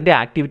 ഡിഗ്രിയിൽ അതിൻ്റെ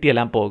ആക്ടിവിറ്റി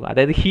എല്ലാം പോകും,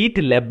 അതായത്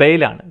ഹീറ്റ്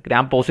ലെബയിലാണ്.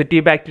 ഗ്രാം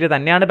പോസിറ്റീവ് ബാക്ടീരിയ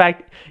തന്നെയാണ്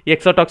ഈ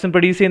എക്സോടോക്സിൻ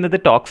പ്രൊഡ്യൂസ് ചെയ്യുന്നത്,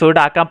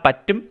 ടോക്സോയിഡ് ആക്കാൻ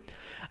പറ്റും,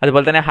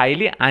 അതുപോലെ തന്നെ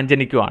ഹൈലി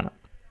ആൻജനിക്കുമാണ്.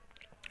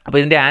 അപ്പോൾ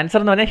ഇതിൻ്റെ ആൻസർ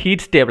എന്ന് പറഞ്ഞാൽ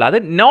ഹീറ്റ് സ്റ്റേബിൾ. അത്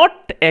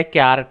not A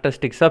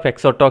characteristics of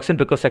exotoxin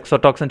because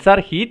എക്സോടോക്സിൻസ് R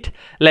heat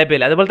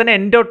ലെബൽ. അതുപോലെ തന്നെ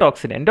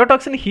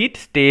എൻഡോടോക്സിൻ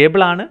ഹീറ്റ്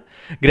സ്റ്റേബിൾ ആണ്,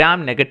 ഗ്രാം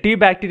നെഗറ്റീവ്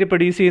ബാക്ടീരിയ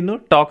പ്രൊഡ്യൂസ് ചെയ്യുന്നു,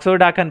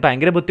 ടോക്സോയിഡ് ആക്കാൻ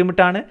ഭയങ്കര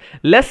ബുദ്ധിമുട്ടാണ്,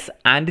 ലെസ്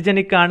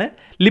ആൻറ്റിജനിക് ആണ്,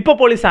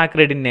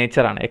 ലിപ്പോപോളിസാക്കറൈഡ് in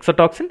നേച്ചറാണ്.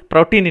 Exotoxin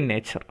protein in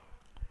nature.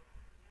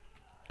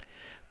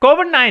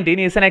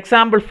 COVID-19 is an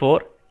example for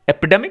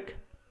epidemic,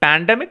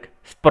 pandemic,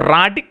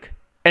 sporadic,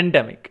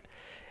 endemic.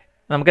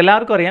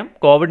 നമുക്കെല്ലാവർക്കും അറിയാം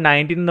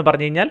COVID-19 എന്ന്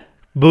പറഞ്ഞു കഴിഞ്ഞാൽ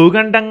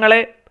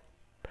ഭൂഖണ്ഡങ്ങളെ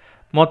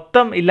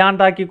മൊത്തം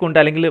ഇല്ലാണ്ടാക്കിക്കൊണ്ട്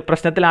അല്ലെങ്കിൽ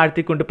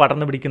പ്രശ്നത്തിലാഴ്ത്തിക്കൊണ്ട്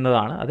പടർന്നു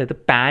പിടിക്കുന്നതാണ്, അതായത്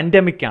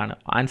പാൻഡമിക് ആണ്.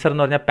 ആൻസർ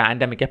എന്ന് പറഞ്ഞാൽ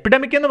പാൻഡമിക്.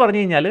 എപ്പിഡമിക് എന്ന്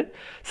പറഞ്ഞു കഴിഞ്ഞാൽ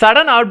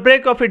sudden out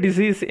break of A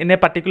disease in A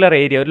particular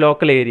area, ഒരു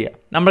ലോക്കൽ ഏരിയ.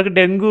 നമുക്ക്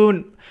ഡെങ്കു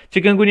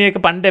ചിക്കൻ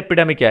ഗുനിയൊക്കെ പണ്ട്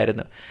എപ്പിഡമിക്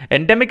ആയിരുന്നു.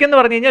 എൻഡമിക് എന്ന്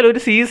പറഞ്ഞു കഴിഞ്ഞാൽ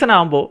ഒരു സീസൺ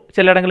ആകുമ്പോൾ,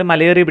 ചിലയിടങ്ങളിൽ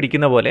മലേറിയ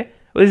പിടിക്കുന്ന പോലെ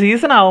ഒരു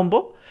സീസൺ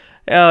ആകുമ്പോൾ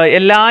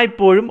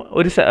എല്ലായ്പ്പോഴും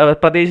ഒരു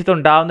പ്രദേശത്ത്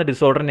ഉണ്ടാകുന്ന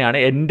ഡിസോർഡറിനെയാണ്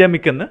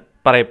എൻഡമിക് എന്ന്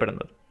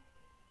പറയപ്പെടുന്നത്.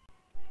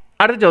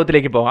 അടുത്ത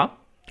ചോദ്യത്തിലേക്ക് പോകാം.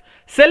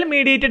 Cell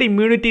mediated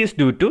immunity is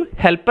due to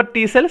helper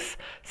T cells,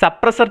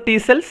 suppressor T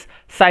cells,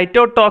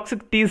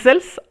 cytotoxic T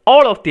cells,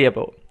 all of the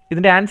above.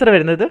 ഇതിൻ്റെ ആൻസർ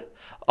വരുന്നത്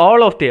ഓൾ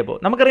ഓഫ് ദി എബോവ്.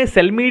 നമുക്കറിയാം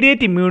സെൽ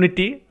മീഡിയേറ്റ്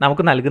ഇമ്മ്യൂണിറ്റി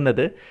നമുക്ക്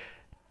നൽകുന്നത്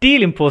T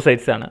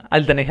ലിംഫോസൈറ്റ്സ് ആണ്.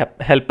 അതിൽ തന്നെ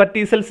ഹെൽപ്പർ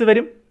T സെൽസ്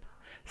വരും,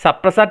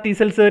 suppressor T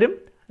cells വരും,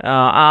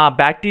 ആ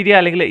ബാക്ടീരിയ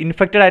അല്ലെങ്കിൽ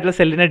ഇൻഫെക്റ്റഡ് ആയിട്ടുള്ള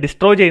സെല്ലിനെ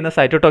ഡിസ്ട്രോയ് ചെയ്യുന്ന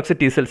സൈറ്റോടോക്സിക്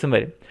T സെൽസും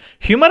വരും.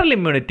 ഹ്യൂമറൽ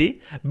ഇമ്മ്യൂണിറ്റി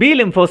ബി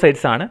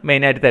ലിംഫോസൈറ്റ്സ് ആണ്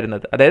മെയിനായിട്ട്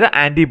തരുന്നത്, അതായത്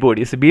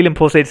ആൻറ്റിബോഡീസ്. ബി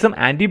ലിംഫോസൈറ്റ്സും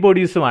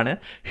ആൻറ്റിബോഡീസുമാണ്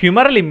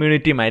ഹ്യൂമറൽ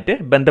ഇമ്മ്യൂണിറ്റിയുമായിട്ട്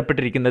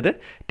ബന്ധപ്പെട്ടിരിക്കുന്നത്.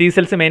 T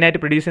സെൽസ് മെയിനായിട്ട്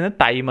പ്രൊഡ്യൂസ് ചെയ്യുന്നത്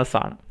തൈമസ്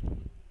ആണ്.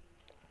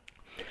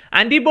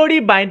 Antibody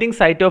binding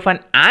site of an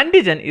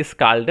antigen is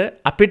called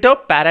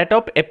അപ്പിടോപ്പ്,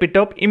 പാരാടോപ്പ്,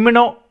 എപ്പിടോപ്പ്,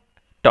 ഇമ്മ്യൂണോടോപ്പ്.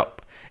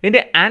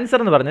 ഇതിൻ്റെ ആൻസർ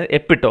എന്ന് പറഞ്ഞത്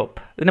എപ്പിടോപ്പ്.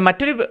 ഇതിൻ്റെ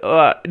മറ്റൊരു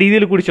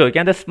രീതിയിൽ കൂടി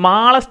ചോദിക്കാം, ദ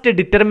സ്മാളസ്റ്റ്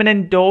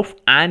ഡിറ്റർമിനൻറ്റ് ഓഫ്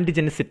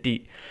ആൻറ്റിജൻസിറ്റി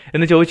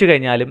എന്ന് ചോദിച്ചു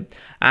കഴിഞ്ഞാലും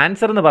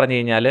ആൻസർ എന്ന് പറഞ്ഞു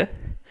കഴിഞ്ഞാൽ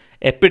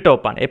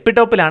എപ്പിടോപ്പാണ്.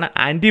 എപ്പിടോപ്പിലാണ്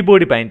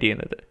ആൻറ്റിബോഡി ബൈൻഡ്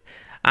ചെയ്യുന്നത്.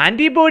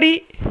 ആൻറ്റിബോഡി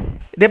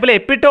ഇതേപോലെ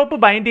എപ്പിടോപ്പ്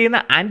ബൈൻഡ് ചെയ്യുന്ന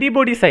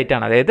ആൻറ്റിബോഡി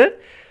സൈറ്റാണ്, അതായത്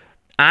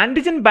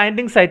antigen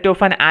binding site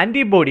of an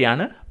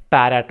ആൻറ്റിബോഡിയാണ്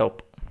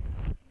പാരാടോപ്പ്.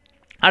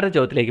 അടുത്ത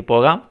ചോദ്യത്തിലേക്ക്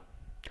പോകാം.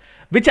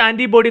 Which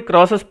antibody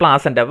crosses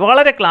placenta.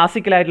 വളരെ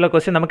ക്ലാസിക്കലായിട്ടുള്ള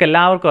ക്വസ്റ്റ്യൻ, നമുക്ക്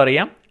എല്ലാവർക്കും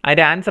അറിയാം.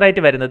 അതിൻ്റെ ആൻസർ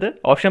ആയിട്ട് വരുന്നത്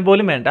ഓപ്ഷൻ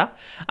പോലും വേണ്ട,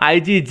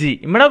 IgG.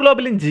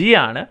 ഇമ്മ്യൂണോഗ്ലോബുലിൻ G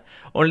ആണ്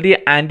only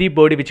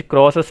antibody which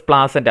crosses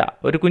placenta.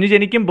 ഒരു കുഞ്ഞ്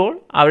ജനിക്കുമ്പോൾ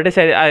അവരുടെ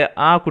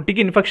ആ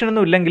കുട്ടിക്ക് ഇൻഫെക്ഷൻ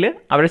ഒന്നും ഇല്ലെങ്കിൽ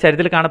അവരുടെ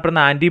ശരീരത്തിൽ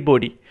കാണപ്പെടുന്ന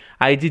ആൻറ്റിബോഡി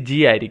IgG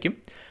ആയിരിക്കും.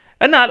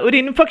 എന്നാൽ ഒരു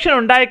ഇൻഫെക്ഷൻ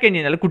ഉണ്ടായിക്കഴിഞ്ഞ്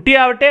കഴിഞ്ഞാൽ,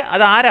 കുട്ടിയാവട്ടെ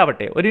അത്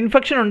ആരാവട്ടെ, ഒരു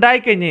ഇൻഫെക്ഷൻ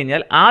ഉണ്ടായിക്കഴിഞ്ഞ്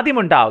കഴിഞ്ഞാൽ ആദ്യം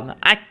ഉണ്ടാവുന്ന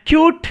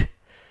അക്യൂട്ട്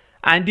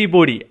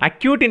ആൻറ്റിബോഡി,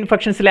 അക്യൂട്ട്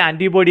ഇൻഫെക്ഷൻസിലെ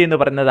ആൻറ്റിബോഡി എന്ന്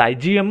പറയുന്നത്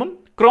IgM-ഉം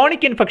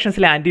ക്രോണിക്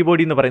ഇൻഫെക്ഷൻസിലെ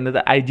ആൻറ്റിബോഡി എന്ന് പറയുന്നത്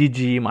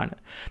IgG-യുമാണ്.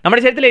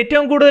 നമ്മുടെ ശരീരത്തിൽ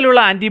ഏറ്റവും കൂടുതലുള്ള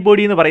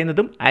ആൻറ്റിബോഡി എന്ന്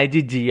പറയുന്നതും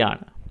IgG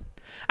ആണ്.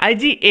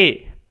 IgA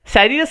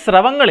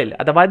ശരീരസ്രവങ്ങളിൽ,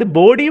 അഥവാ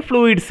body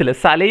ഫ്ലൂയിഡ്സിൽ,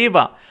 saliva,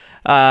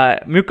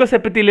 mucus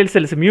epithelial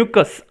cells,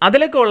 mucus,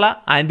 അതിലൊക്കെ ഉള്ള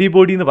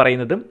ആൻറ്റിബോഡി എന്ന്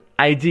പറയുന്നതും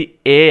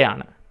IgA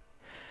ആണ്.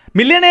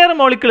 മില്യനെയർ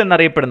മോളിക്യൂൾ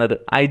എന്നറിയപ്പെടുന്നത്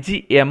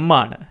IgM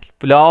ആണ്,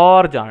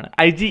 ലാർജ് ആണ്.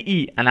 IgE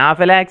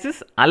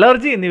അനാഫിലാക്സിസ്,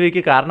 അലർജി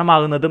എന്നിവയ്ക്ക്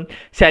കാരണമാകുന്നതും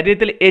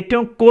ശരീരത്തിൽ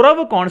ഏറ്റവും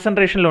കുറവ്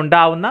കോൺസെൻട്രേഷനിൽ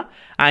ഉണ്ടാവുന്ന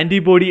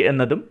ആൻറ്റിബോഡി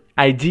എന്നതും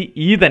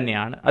IgE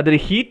തന്നെയാണ്. അതൊരു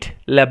ഹീറ്റ്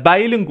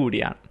ലബൈലും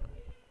കൂടിയാണ്.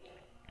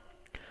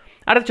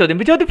 അടുത്ത ചോദ്യം,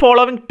 which of the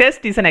following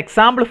test is an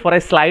example for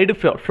A slide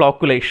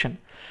flocculation?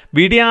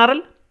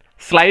 VDRL,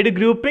 slide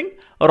grouping,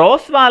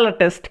 rose വാലർ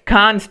test,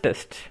 Khans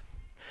test.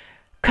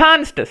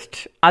 Khans test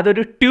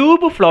അതൊരു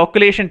ട്യൂബ്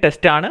ഫ്ലോക്കുലേഷൻ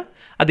ടെസ്റ്റാണ്.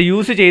 അത്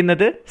യൂസ്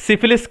ചെയ്യുന്നത്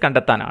സിഫിലിസ്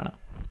കണ്ടെത്താനാണ്.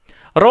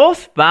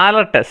 റോസ്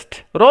വാലർ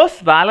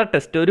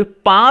ടെസ്റ്റ് ഒരു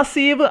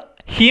പാസീവ്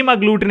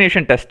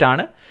ഹീമഗ്ലൂട്ടിനേഷൻ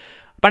ടെസ്റ്റാണ്.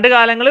 പണ്ട്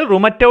കാലങ്ങളിൽ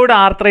റുമറ്റോയ്ഡ്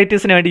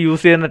ആർത്രൈറ്റിസിന് വേണ്ടി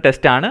യൂസ് ചെയ്യുന്ന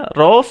ടെസ്റ്റാണ്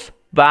റോസ്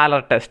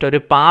വാലർ ടെസ്റ്റ്, ഒരു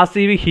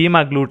പാസീവ്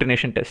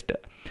ഹീമഗ്ലൂട്ടിനേഷൻ ടെസ്റ്റ്.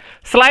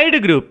 സ്ലൈഡ്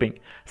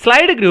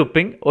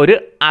ഗ്രൂപ്പിംഗ് ഒരു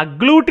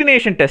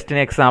അഗ്ലൂട്ടിനേഷൻ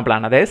ടെസ്റ്റിന്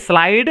എക്സാമ്പിളാണ്. അതായത്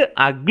സ്ലൈഡ്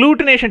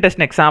അഗ്ലൂട്ടിനേഷൻ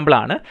ടെസ്റ്റിന്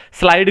എക്സാമ്പിളാണ്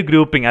സ്ലൈഡ്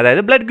ഗ്രൂപ്പിംഗ്,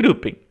 അതായത് blood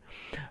grouping.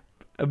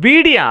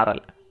 VDRL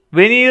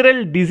venereal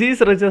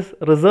disease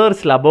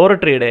research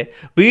ലബോറട്ടറിയുടെ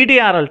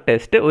VDRL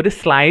test ഒരു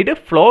സ്ലൈഡ്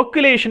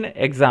ഫ്ലോക്കുലേഷൻ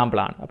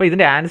എക്സാമ്പിളാണ്. അപ്പോൾ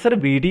ഇതിൻ്റെ ആൻസർ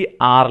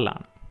VDRL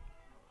ആണ്.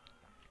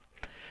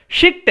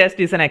 Schick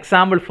test is an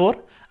example for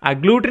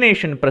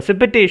agglutination,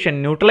 precipitation,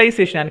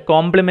 neutralisation and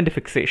compliment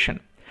fixation.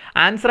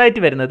 Answer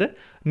ആയിട്ട് വരുന്നത്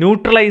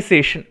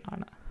ന്യൂട്രലൈസേഷൻ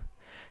ആണ്.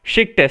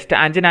 ഷിക് ടെസ്റ്റ്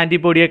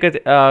ആൻറ്റിബോഡിയൊക്കെ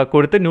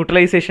കൊടുത്ത്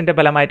ന്യൂട്രലൈസേഷൻ്റെ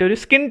ഫലമായിട്ട് ഒരു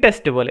സ്കിൻ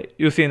ടെസ്റ്റ് പോലെ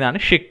യൂസ്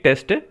ചെയ്യുന്നതാണ് ഷിക്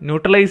ടെസ്റ്റ്.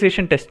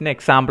 ന്യൂട്രലൈസേഷൻ ടെസ്റ്റിന്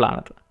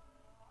എക്സാമ്പിളാണത്.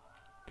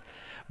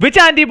 Which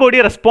antibody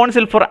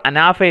responsible for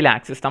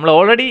anaphylaxis? നമ്മൾ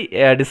ഓൾറെഡി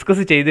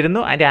ഡിസ്കസ്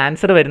ചെയ്തിരുന്നു. അതിൻ്റെ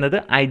ആൻസർ വരുന്നത്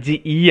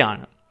IgE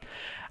ആണ്.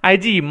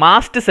 IgE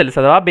മാസ്റ്റ് സെൽസ്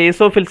അഥവാ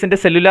ബേസോഫിൽസിൻ്റെ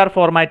സെല്ലുലാർ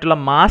ഫോർമായിട്ടുള്ള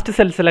മാസ്റ്റ്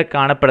സെൽസിലൊക്കെ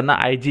കാണപ്പെടുന്ന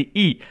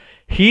IgE,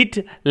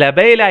 heat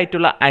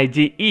ലബൈലായിട്ടുള്ള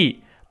IgE,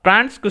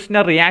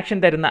 transcriptional reaction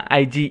തരുന്ന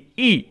IgE.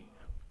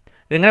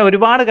 ഇങ്ങനെ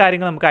ഒരുപാട്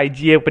കാര്യങ്ങൾ നമുക്ക്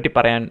IgE പറ്റി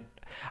പറയാൻ.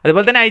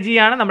 അതുപോലെ തന്നെ IgE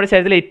ആണ് നമ്മുടെ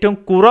ശരീരത്തിൽ ഏറ്റവും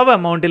കുറവ്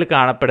എമൗണ്ടിൽ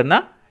കാണപ്പെടുന്ന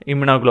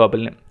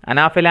ഇമ്മ്യൂണോഗ്ലോബുലിൻ.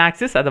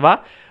 അനാഫിലാക്സിസ് അഥവാ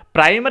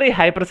പ്രൈമറി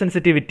ഹൈപ്പർ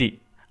സെൻസിറ്റിവിറ്റി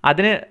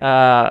അതിന്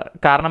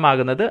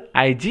കാരണമാകുന്നത്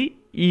IgE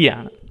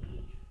ആണ്.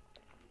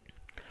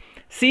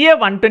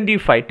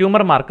 CA125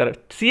 tumour marker.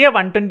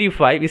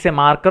 CA125 is a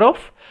marker of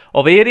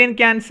ovarian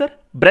cancer,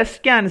 breast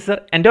cancer,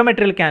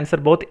 endometrial cancer,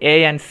 both A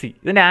and C.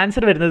 ഇതിൻ്റെ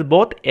ആൻസർ വരുന്നത്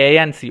both A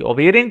and C.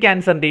 Ovarian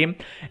ക്യാൻസറിൻ്റെയും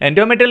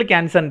endometrial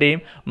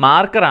ക്യാൻസറിൻ്റെയും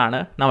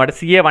മാർക്കറാണ് നമ്മുടെ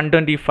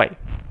CA125.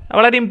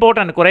 വളരെ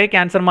important, കുറേ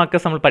cancer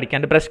markers നമ്മൾ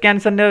പഠിക്കാണ്ട്. ബ്രസ്റ്റ്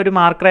ക്യാൻസറിൻ്റെ ഒരു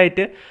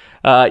മാർക്കറായിട്ട്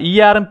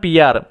ERഉം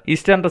PRഉം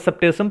ഈസ്റ്റേൺ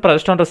റിസപ്റ്റേഴ്സും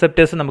പ്രൊജസ്ട്രോൺ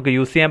റിസപ്റ്റേഴ്സും നമുക്ക്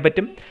യൂസ് ചെയ്യാൻ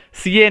പറ്റും.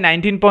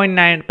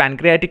 CA19.9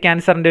 പാൻക്രിയാറ്റിക്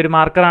ക്യാൻസറിൻ്റെ ഒരു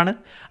മാർക്കറാണ്.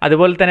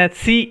 അതുപോലെ തന്നെ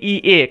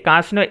CEA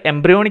കാർസിനോ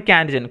എംബ്രിയോണിക്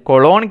ആൻറ്റിജൻ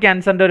കൊളോൺ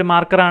ക്യാൻസറിൻ്റെ ഒരു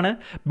മാർക്കറാണ്.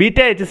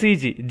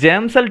 β-HCG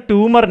ജേം സെൽ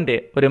ട്യൂമറിൻ്റെ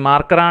ഒരു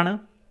മാർക്കറാണ്.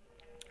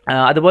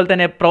 അതുപോലെ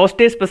തന്നെ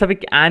പ്രോസ്റ്റേറ്റ്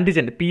സ്പെസിഫിക്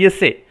ആൻറ്റിജൻ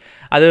PSA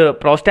അത്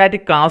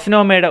പ്രോസ്റ്റാറ്റിക്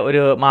കാർസിനോമയുടെ ഒരു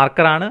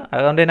മാർക്കറാണ്.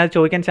 അതുകൊണ്ട് തന്നെ അത്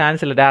ചോദിക്കാൻ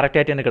ചാൻസ് ഇല്ല, ഡയറക്റ്റ്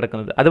ആയിട്ട് തന്നെ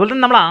കിടക്കുന്നത്. അതുപോലെ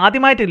തന്നെ നമ്മൾ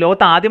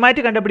ലോകത്ത്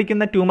ആദ്യമായിട്ട്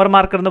കണ്ടുപിടിക്കുന്ന ട്യൂമർ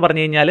മാർക്കർ എന്ന്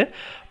പറഞ്ഞു കഴിഞ്ഞാൽ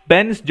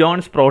ബെൻസ്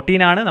ജോൺസ്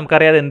പ്രോട്ടീനാണ്.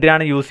 നമുക്കറിയാതെ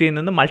എന്തിനാണ് യൂസ്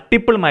ചെയ്യുന്നത്,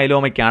 മൾട്ടിപ്പിൾ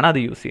മൈലോമയ്ക്കാണ് അത്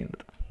യൂസ്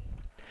ചെയ്യുന്നത്.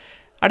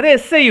 അടുത്ത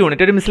SI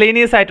യൂണിറ്റ് ഒരു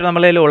മിസ്ലേനിയസ് ആയിട്ട്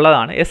നമ്മളതിൽ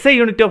ഉള്ളതാണ്. SI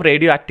unit of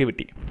radio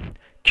activity.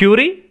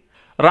 Curiae,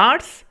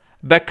 rads,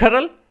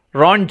 Becquerel,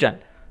 Roentgen.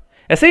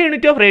 SI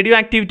unit of radio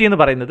activity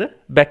എന്ന് പറയുന്നത്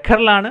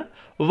ബെക്കറലാണ്.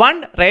 1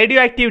 റേഡിയോ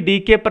ആക്റ്റീവ്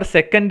DK/s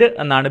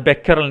എന്നാണ്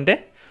ബെക്കറലിൻ്റെ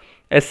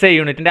SI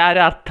യൂണിറ്റിൻ്റെ ആ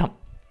ഒരു അർത്ഥം.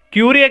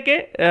 ക്യൂറിയൊക്കെ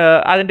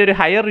അതിൻ്റെ ഒരു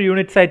ഹയർ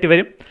യൂണിറ്റ്സ് ആയിട്ട്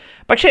വരും.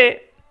 പക്ഷേ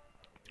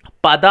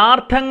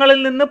പദാർത്ഥങ്ങളിൽ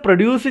നിന്ന്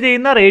പ്രൊഡ്യൂസ്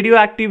ചെയ്യുന്ന റേഡിയോ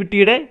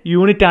ആക്ടിവിറ്റിയുടെ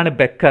യൂണിറ്റാണ്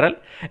ബെക്കറൽ.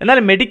 എന്നാൽ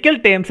മെഡിക്കൽ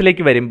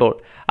ടേംസിലേക്ക് വരുമ്പോൾ,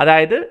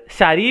 അതായത്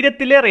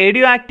ശരീരത്തിലെ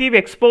radio active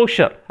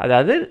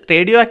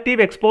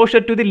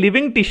exposure to the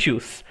living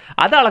tissues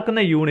അത്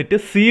അളക്കുന്ന യൂണിറ്റ്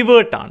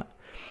സീവേർട്ടാണ്.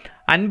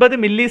 50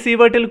 മില്ലി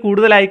സീവേർട്ടിൽ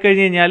കൂടുതലായി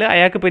കഴിഞ്ഞ് കഴിഞ്ഞാൽ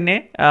അയാൾക്ക് പിന്നെ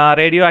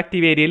റേഡിയോ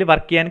ആക്റ്റീവ് ഏരിയയിൽ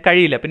വർക്ക് ചെയ്യാൻ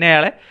കഴിയില്ല. പിന്നെ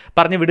അയാളെ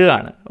പറഞ്ഞു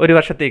വിടുകയാണ് ഒരു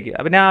വർഷത്തേക്ക്.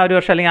 പിന്നെ ആ ഒരു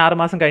വർഷം അല്ലെങ്കിൽ 6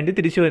 മാസം കഴിഞ്ഞ്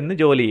തിരിച്ചു വരുന്ന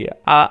ജോലി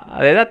ചെയ്യുക.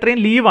 അതായത് അത്രയും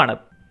ലീവാണ്.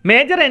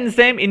 Major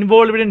enzyme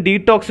involved in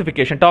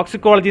detoxification,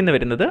 toxicology എന്ന്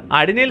വരുന്നത്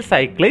അഡിനിൽ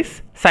cyclase,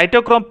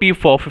 cytochrome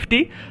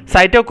P450,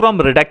 cytochrome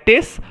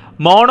reductase,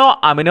 mono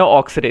amino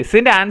oxidase.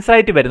 ഇതിൻ്റെ ആൻസർ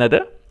ആയിട്ട് വരുന്നത്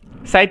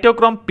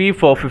സൈറ്റോക്രോം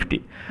P450.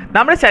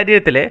 നമ്മുടെ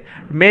ശരീരത്തിലെ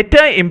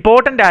ഏറ്റവും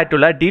ഇമ്പോർട്ടൻ്റ്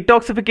ആയിട്ടുള്ള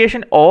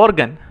ഡീടോക്സിഫിക്കേഷൻ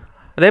ഓർഗൻ,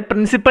 അതായത്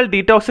പ്രിൻസിപ്പൽ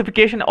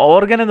ഡീടോക്സിഫിക്കേഷൻ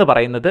ഓർഗൻ എന്ന്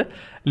പറയുന്നത്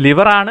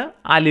ലിവറാണ്.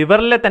 ആ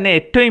ലിവറിലെ തന്നെ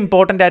ഏറ്റവും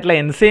ഇമ്പോർട്ടൻ്റ് ആയിട്ടുള്ള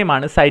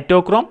എൻസൈമാണ്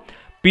സൈറ്റോക്രോം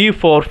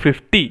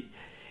P450.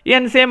 ഈ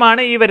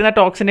എൻസൈമാണ് ഈ വരുന്ന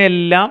ടോക്സിനെ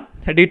എല്ലാം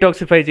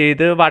ഡീടോക്സിഫൈ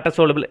ചെയ്ത് വാട്ടർ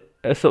സോളുബിൾ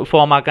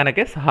ഫോം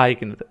ആക്കാനൊക്കെ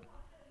സഹായിക്കുന്നത്.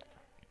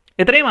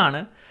 ഇത്രയുമാണ്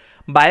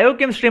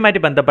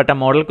ബയോകെമിസ്ട്രിയുമായിട്ട് ബന്ധപ്പെട്ട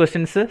മോഡൽ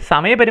ക്വസ്റ്റ്യൻസ്.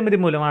 സമയപരിമിതി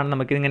മൂലമാണ്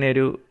നമുക്കിങ്ങനെ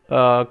ഒരു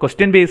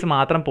ക്വസ്റ്റ്യൻ ബേസ്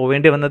മാത്രം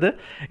പോവേണ്ടി വന്നത്.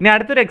 ഇനി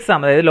അടുത്തൊരു എക്സാം,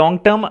 അതായത് ലോങ്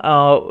ടേം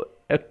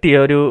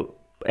ഒരു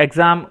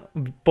എക്സാം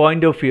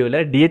പോയിന്റ് ഓഫ് വ്യൂവിൽ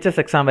DHS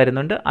എക്സാം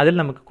വരുന്നുണ്ട്. അതിൽ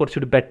നമുക്ക്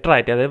കുറച്ചുകൂടി ബെറ്റർ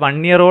ആയിട്ട്, അതായത്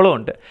 1 ഇയറോളം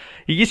ഉണ്ട്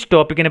ഈ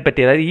ടോപ്പിക്കിനെ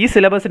പറ്റി, അതായത് ഈ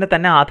സിലബസിനെ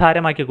തന്നെ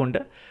ആധാരമാക്കിക്കൊണ്ട്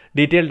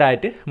ഡീറ്റെയിൽഡ്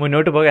ആയിട്ട്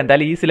മുന്നോട്ട് പോകുക.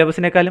 എന്തായാലും ഈ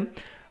സിലബസിനേക്കാളും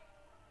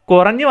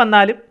കുറഞ്ഞു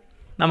വന്നാലും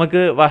നമുക്ക്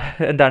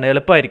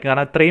എളുപ്പമായിരിക്കും.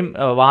 കാരണം അത്രയും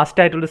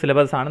വാസ്റ്റ് ആയിട്ടുള്ള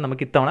സിലബസാണ്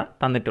നമുക്ക് ഇത്തവണ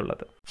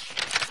തന്നിട്ടുള്ളത്.